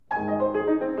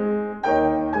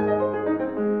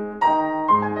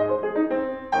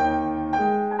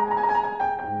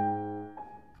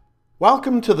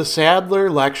Welcome to the Sadler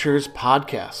Lectures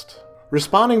podcast.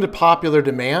 Responding to popular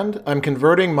demand, I'm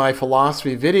converting my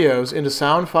philosophy videos into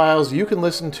sound files you can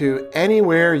listen to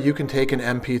anywhere you can take an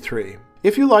MP3.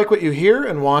 If you like what you hear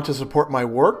and want to support my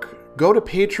work, go to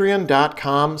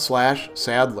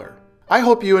patreon.com/Sadler. I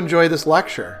hope you enjoy this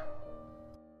lecture.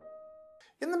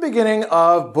 In the beginning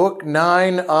of Book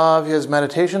 9 of his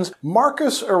Meditations,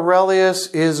 Marcus Aurelius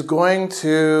is going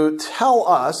to tell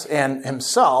us, and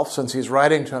himself, since he's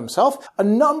writing to himself, a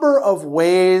number of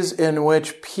ways in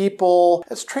which people,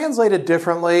 it's translated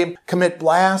differently. Commit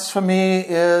blasphemy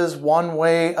is one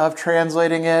way of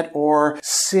translating it, or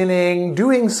sinning,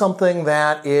 doing something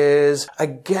that is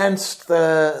against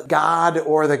the god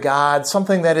or the gods,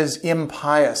 something that is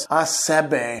impious,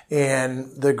 asebe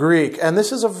in the Greek. And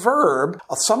this is a verb.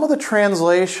 Some of the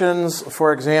translations,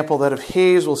 for example, that of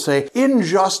Hayes will say,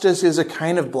 injustice is a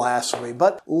kind of blasphemy.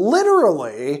 But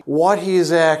literally, what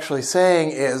he's actually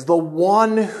saying is the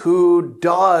one who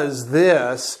does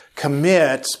this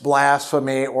commits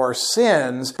blasphemy or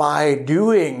sins by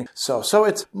doing so. So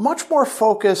it's much more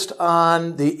focused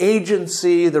on the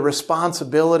agency, the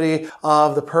responsibility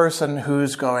of the person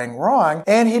who's going wrong.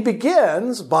 And he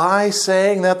begins by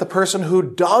saying that the person who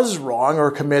does wrong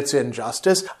or commits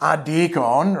injustice,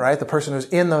 adikon, right, the person who's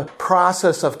in the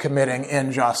process of committing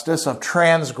injustice, of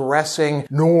transgressing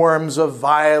norms, of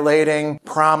violating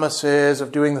promises,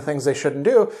 of doing the things they shouldn't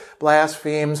do,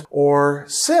 blasphemes or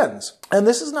sins. And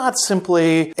this is not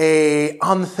simply a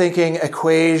unthinking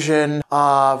equation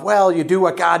of, well, you do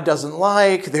what God doesn't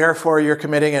like, therefore you're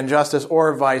committing injustice,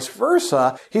 or vice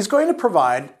versa. He's going to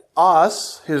provide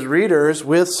us, his readers,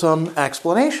 with some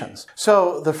explanations.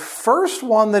 So the first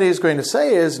one that he's going to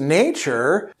say is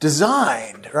nature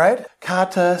designed, right?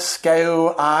 Kata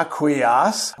skeu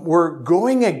aquias. We're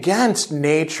going against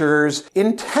nature's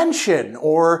intention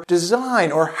or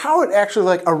design or how it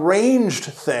actually arranged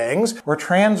things. We're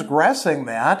transgressing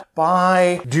that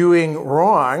by doing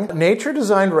wrong. Nature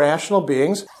designed rational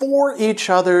beings for each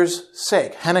other's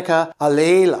sake. Heneka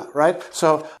aleila, right?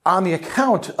 So on the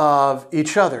account of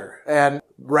each other. And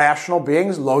rational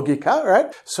beings, logika,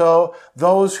 right? So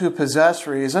those who possess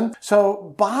reason.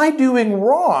 So by doing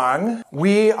wrong,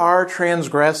 we are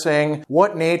transgressing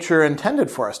what nature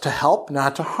intended for us, to help,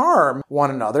 not to harm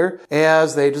one another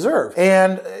as they deserve.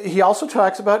 And he also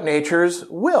talks about nature's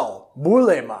will,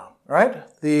 boulema. Right?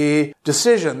 The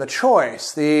decision, the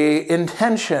choice, the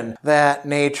intention that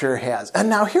nature has. And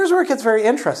now here's where it gets very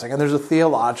interesting, and there's a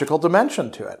theological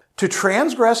dimension to it. To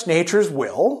transgress nature's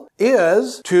will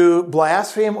is to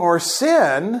blaspheme or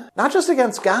sin, not just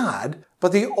against God,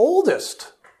 but the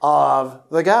oldest of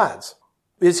the gods.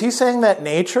 Is he saying that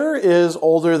nature is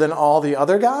older than all the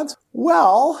other gods?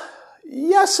 Well,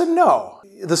 yes and no.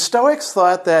 The Stoics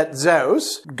thought that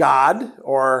Zeus, God,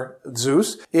 or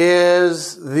Zeus,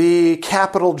 is the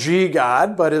capital G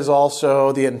God, but is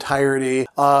also the entirety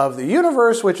of the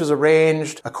universe, which is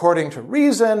arranged according to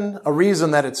reason, a reason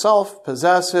that itself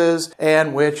possesses,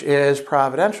 and which is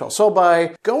providential. So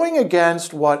by going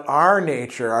against what our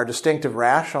nature, our distinctive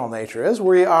rational nature is,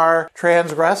 we are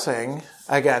transgressing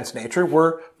against nature.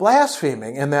 We're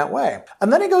blaspheming in that way.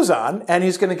 And then he goes on, and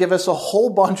he's going to give us a whole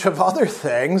bunch of other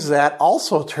things that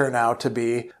also turn out to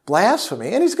be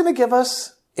blasphemy. And he's going to give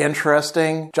us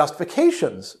interesting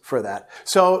justifications for that.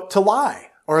 So to lie,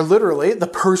 or literally the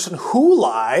person who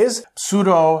lies,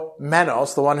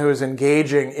 pseudo-menos, the one who is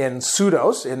engaging in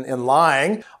pseudos, in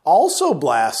lying, also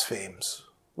blasphemes.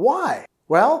 Why?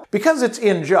 Well, because it's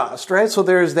unjust, right? So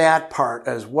there's that part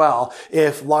as well.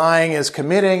 If lying is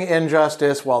committing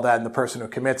injustice, well, then the person who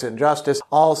commits injustice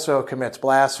also commits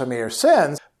blasphemy or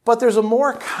sins. But there's a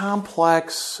more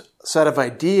complex set of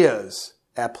ideas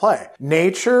at play.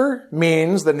 Nature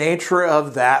means the nature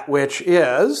of that which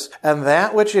is, and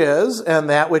that which is, and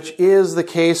that which is the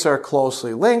case are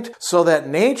closely linked, so that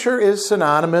nature is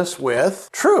synonymous with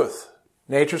truth.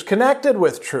 Nature's connected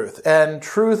with truth, and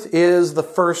truth is the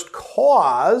first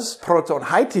cause, proton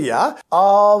haetia,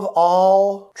 of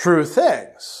all true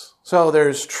things. So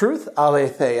there's truth,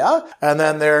 aletheia, and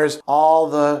then there's all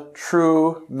the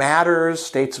true matters,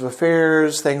 states of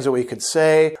affairs, things that we could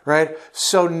say, right?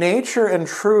 So nature and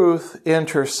truth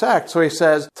intersect. So he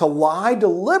says, to lie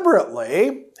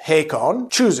deliberately, heikon,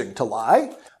 choosing to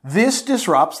lie, this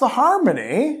disrupts the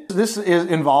harmony. This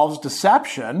involves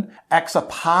deception.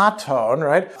 Exapaton,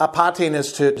 right? Apatin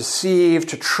is to deceive,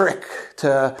 to trick,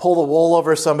 to pull the wool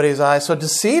over somebody's eyes. So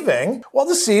deceiving, well,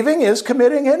 deceiving is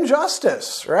committing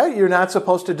injustice, right? You're not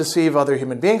supposed to deceive other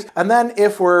human beings. And then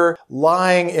if we're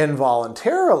lying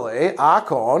involuntarily,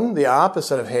 akon, the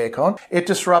opposite of heikon, it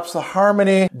disrupts the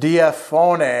harmony,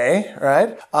 diaphone,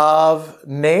 right, of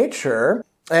nature.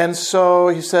 And so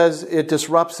he says it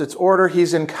disrupts its order.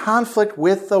 He's in conflict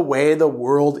with the way the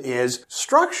world is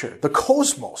structured, the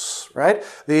cosmos, right?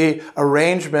 The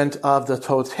arrangement of the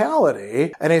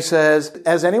totality. And he says,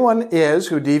 as anyone is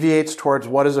who deviates towards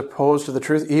what is opposed to the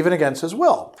truth, even against his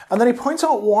will. And then he points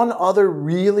out one other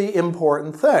really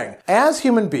important thing. As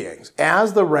human beings,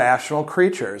 as the rational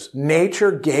creatures,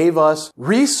 nature gave us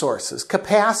resources,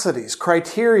 capacities,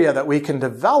 criteria that we can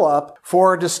develop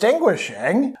for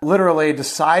distinguishing, literally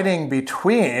deciding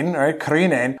between, right,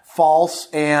 krinen, false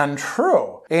and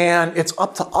true. And it's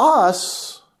up to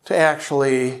us to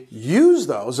actually use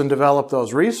those and develop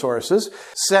those resources.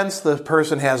 Since the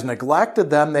person has neglected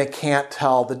them, they can't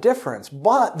tell the difference.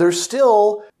 But they're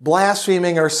still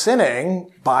blaspheming or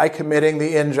sinning by committing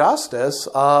the injustice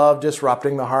of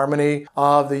disrupting the harmony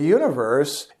of the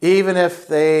universe, even if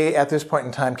they, at this point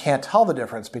in time, can't tell the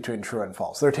difference between true and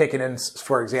false. They're taken in,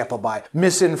 for example, by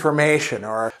misinformation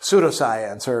or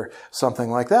pseudoscience or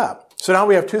something like that. So now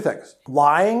we have two things.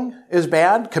 Lying is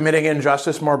bad. Committing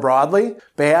injustice more broadly,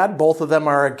 bad. Both of them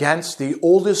are against the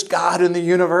oldest God in the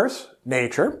universe,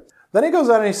 nature. Then he goes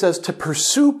on and he says to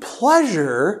pursue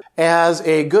pleasure as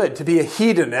a good, to be a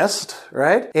hedonist,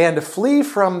 right? And to flee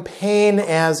from pain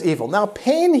as evil. Now,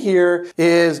 pain here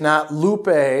is not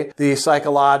lupe, the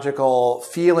psychological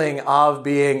feeling of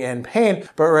being in pain,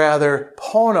 but rather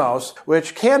ponos,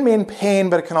 which can mean pain,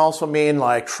 but it can also mean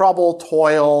like trouble,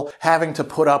 toil, having to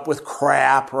put up with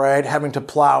crap, right? Having to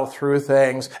plow through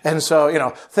things. And so,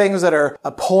 things that are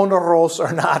poneros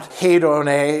are not hedone,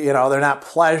 they're not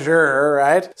pleasure,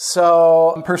 right?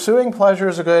 So pursuing pleasure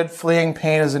is a good, fleeing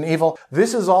pain is an evil.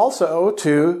 This is also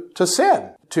to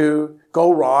sin, to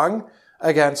go wrong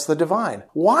against the divine.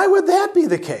 Why would that be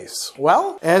the case?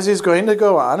 Well, as he's going to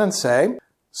go on and say,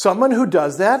 someone who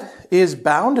does that is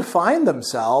bound to find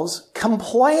themselves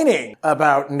complaining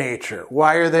about nature.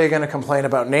 Why are they going to complain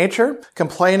about nature?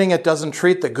 Complaining it doesn't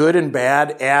treat the good and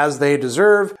bad as they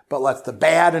deserve, but lets the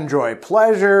bad enjoy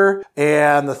pleasure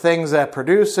and the things that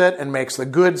produce it, and makes the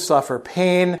good suffer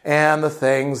pain and the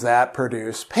things that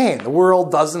produce pain. The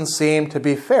world doesn't seem to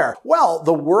be fair. Well,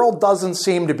 the world doesn't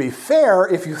seem to be fair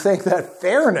if you think that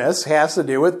fairness has to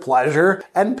do with pleasure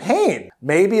and pain.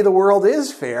 Maybe the world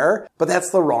is fair, but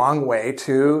that's the wrong way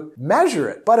to measure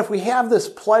it. But if we have this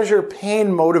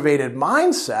pleasure-pain motivated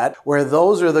mindset where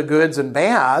those are the goods and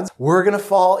bads, we're going to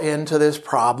fall into this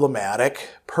problematic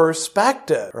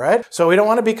perspective, right? So we don't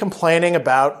want to be complaining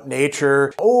about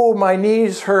nature. Oh, my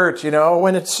knees hurt,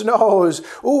 when it snows.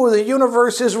 Oh, the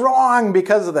universe is wrong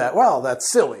because of that. Well, that's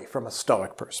silly from a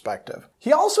Stoic perspective.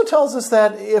 He also tells us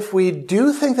that if we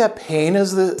do think that pain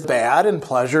is the bad and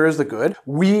pleasure is the good,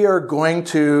 we are going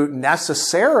to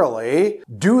necessarily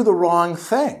do the wrong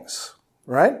things,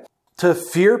 right? To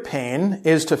fear pain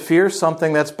is to fear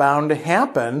something that's bound to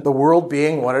happen, the world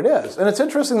being what it is. And it's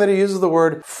interesting that he uses the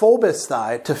word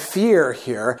phobisthai, to fear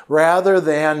here, rather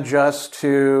than just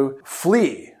to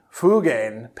flee,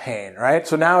 fugain pain, right?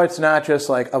 So now it's not just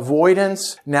like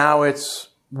avoidance, now it's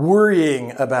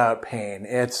worrying about pain.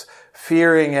 It's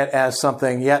fearing it as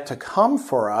something yet to come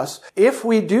for us. If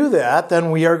we do that, then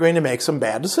we are going to make some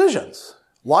bad decisions.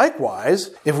 Likewise,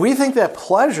 if we think that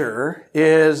pleasure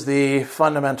is the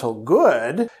fundamental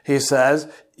good, he says,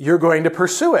 you're going to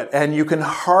pursue it, and you can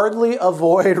hardly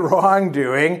avoid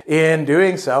wrongdoing in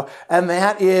doing so, and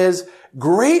that is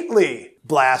greatly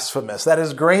blasphemous. That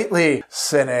is greatly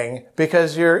sinning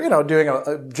because you're,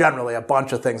 doing generally a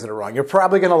bunch of things that are wrong. You're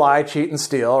probably going to lie, cheat, and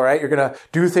steal, right? You're going to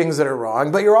do things that are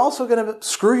wrong, but you're also going to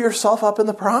screw yourself up in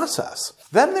the process.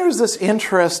 Then there's this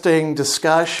interesting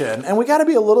discussion, and we got to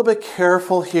be a little bit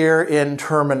careful here in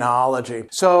terminology.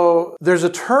 So there's a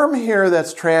term here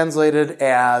that's translated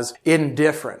as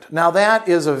indifferent. Now that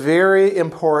is a very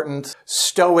important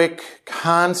Stoic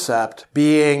concept,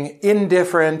 being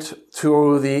indifferent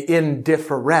to the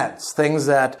indifference, things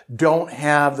that don't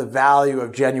have the value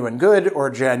of genuine good or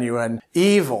genuine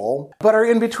evil, but are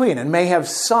in between and may have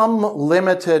some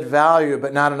limited value,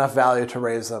 but not enough value to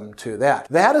raise them to that.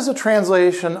 That is a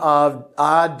translation of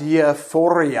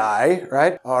adiaphoriae,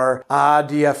 right? Or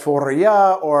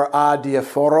adiaphoria, or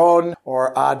adiaphoron,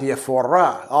 or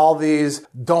adiaphora. All these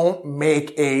don't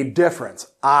make a difference.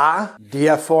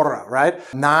 Diaphora, right?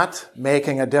 Not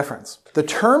making a difference. The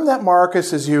term that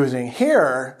Marcus is using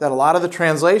here, that a lot of the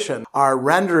translations are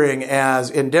rendering as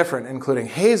indifferent, including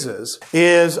Hayes's,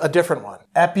 is a different one.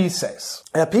 Epises.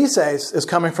 Epises is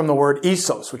coming from the word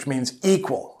isos, which means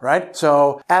equal, right?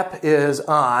 So ep is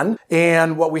on,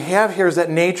 and what we have here is that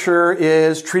nature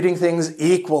is treating things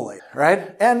equally,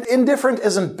 right? And indifferent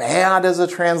isn't bad as a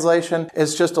translation.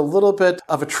 It's just a little bit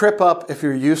of a trip up if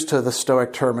you're used to the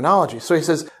Stoic terminology. So he says,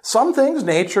 says, some things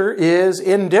nature is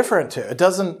indifferent to. It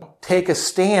doesn't take a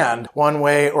stand one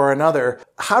way or another.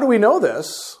 How do we know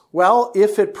this? Well,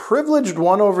 if it privileged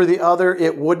one over the other,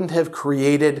 it wouldn't have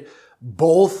created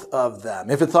both of them.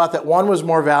 If it thought that one was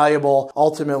more valuable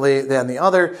ultimately than the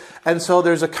other. And so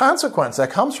there's a consequence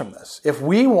that comes from this. If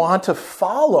we want to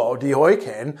follow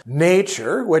dioikein,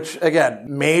 nature, which again,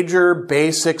 major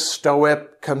basic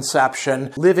Stoic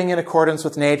conception, living in accordance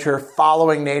with nature,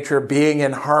 following nature, being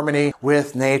in harmony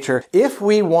with nature. If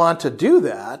we want to do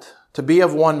that, to be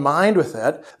of one mind with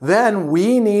it, then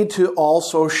we need to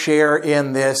also share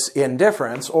in this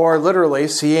indifference, or literally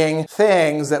seeing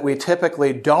things that we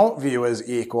typically don't view as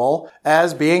equal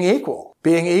as being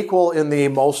equal in the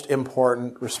most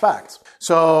important respects.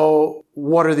 So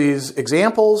what are these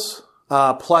examples?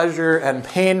 Pleasure and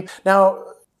pain. Now,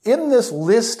 in this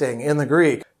listing in the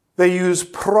Greek, they use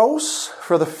pros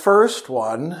for the first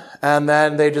one, and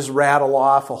then they just rattle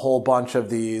off a whole bunch of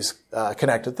these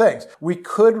connected things. We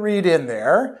could read in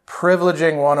there,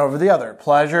 privileging one over the other.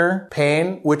 Pleasure,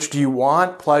 pain, which do you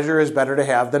want? Pleasure is better to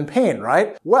have than pain,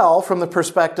 right? Well, from the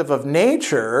perspective of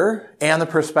nature and the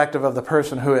perspective of the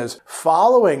person who is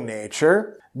following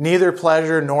nature, neither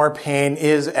pleasure nor pain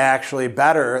is actually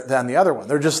better than the other one.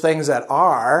 They're just things that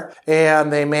are,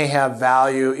 and they may have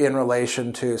value in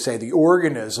relation to, say, the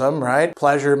organism, right?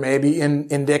 Pleasure may be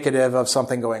indicative of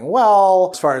something going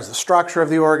well as far as the structure of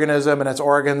the organism and its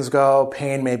organs go.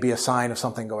 Pain may be a sign of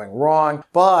something going wrong.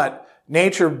 But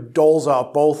nature doles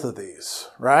out both of these,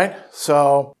 right?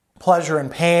 So pleasure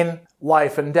and pain,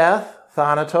 life and death,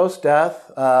 thanatos,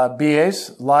 death,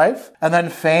 bies, life, and then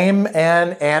fame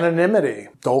and anonymity,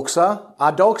 doxa,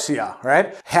 adoxia,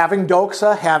 right? Having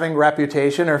doxa, having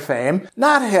reputation or fame,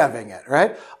 not having it,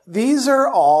 right? These are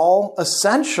all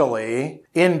essentially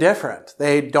indifferent.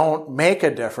 They don't make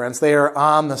a difference. They are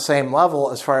on the same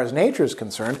level as far as nature is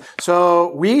concerned.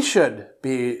 So we should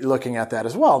be looking at that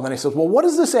as well. And then he says, well, what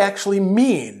does this actually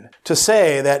mean to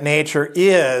say that nature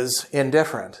is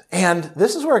indifferent? And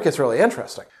this is where it gets really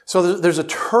interesting. So there's a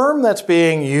term that's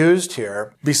being used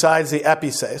here besides the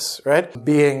epises, right?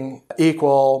 Being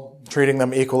equal, treating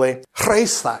them equally.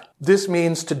 Chreistai. This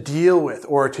means to deal with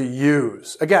or to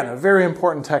use. Again, a very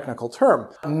important technical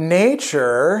term.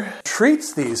 Nature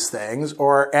treats these things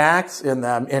or acts in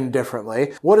them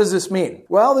indifferently. What does this mean?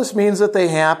 Well, this means that they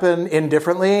happen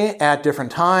indifferently at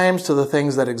different times to the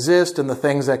things that exist and the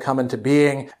things that come into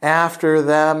being after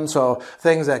them. So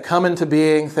things that come into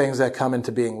being, things that come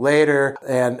into being later,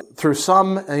 and through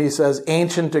some, he says,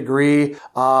 ancient degree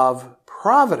of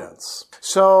providence.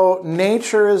 So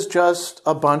nature is just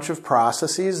a bunch of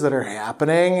processes that are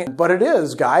happening, but it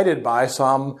is guided by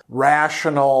some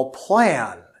rational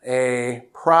plan, a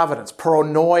providence.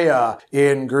 Pronoia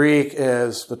in Greek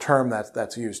is the term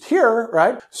that's used here,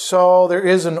 right? So there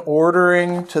is an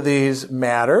ordering to these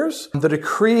matters. The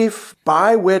decree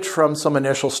by which from some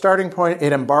initial starting point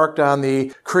it embarked on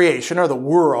the creation or the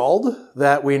world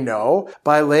that we know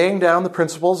by laying down the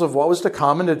principles of what was to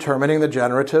come and determining the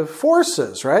generative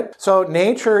forces, right? So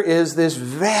nature is this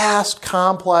vast,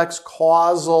 complex,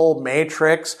 causal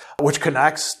matrix which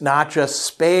connects not just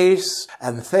space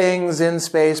and things in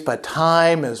space, but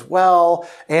time as well,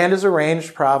 and is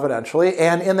arranged providentially.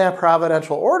 And in that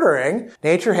providential ordering,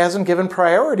 nature hasn't given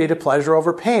priority to pleasure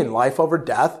over pain, life over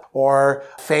death, or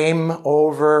fame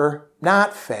over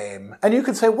not fame. And you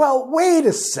could say, well, wait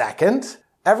a second.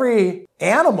 Every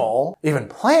animal, even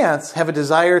plants, have a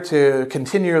desire to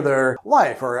continue their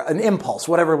life or an impulse,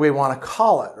 whatever we want to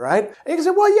call it, right? And you can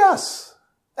say, well, yes,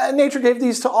 nature gave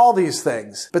these to all these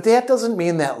things. But that doesn't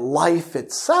mean that life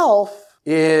itself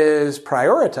is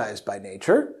prioritized by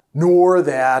nature, nor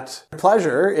that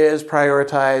pleasure is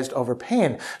prioritized over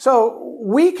pain. So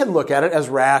we can look at it as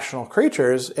rational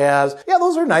creatures as, yeah,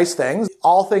 those are nice things.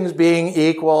 All things being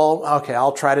equal, okay,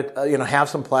 I'll try to, have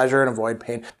some pleasure and avoid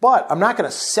pain. But I'm not going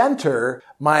to center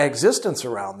my existence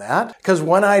around that, because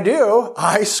when I do,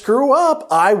 I screw up.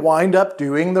 I wind up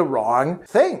doing the wrong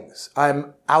things.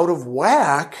 I'm out of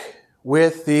whack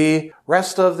with the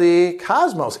rest of the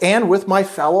cosmos and with my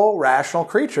fellow rational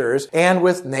creatures and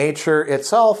with nature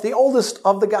itself, the oldest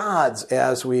of the gods,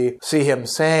 as we see him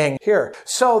saying here.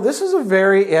 So this is a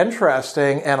very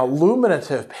interesting and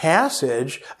illuminative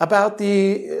passage about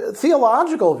the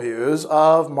theological views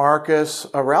of Marcus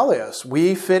Aurelius.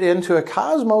 We fit into a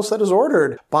cosmos that is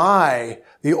ordered by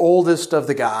the oldest of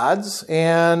the gods,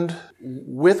 and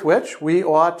with which we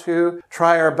ought to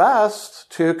try our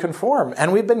best to conform.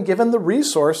 And we've been given the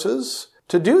resources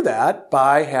to do that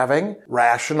by having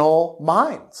rational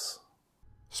minds.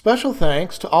 Special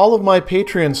thanks to all of my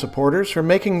Patreon supporters for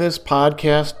making this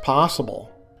podcast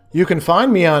possible. You can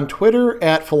find me on Twitter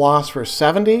at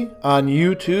Philosopher70, on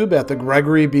YouTube at the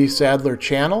Gregory B. Sadler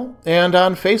channel, and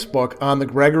on Facebook on the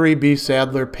Gregory B.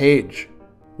 Sadler page.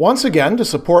 Once again, to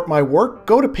support my work,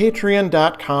 go to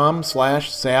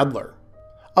patreon.com/Sadler.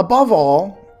 Above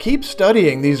all, keep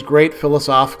studying these great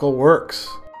philosophical works.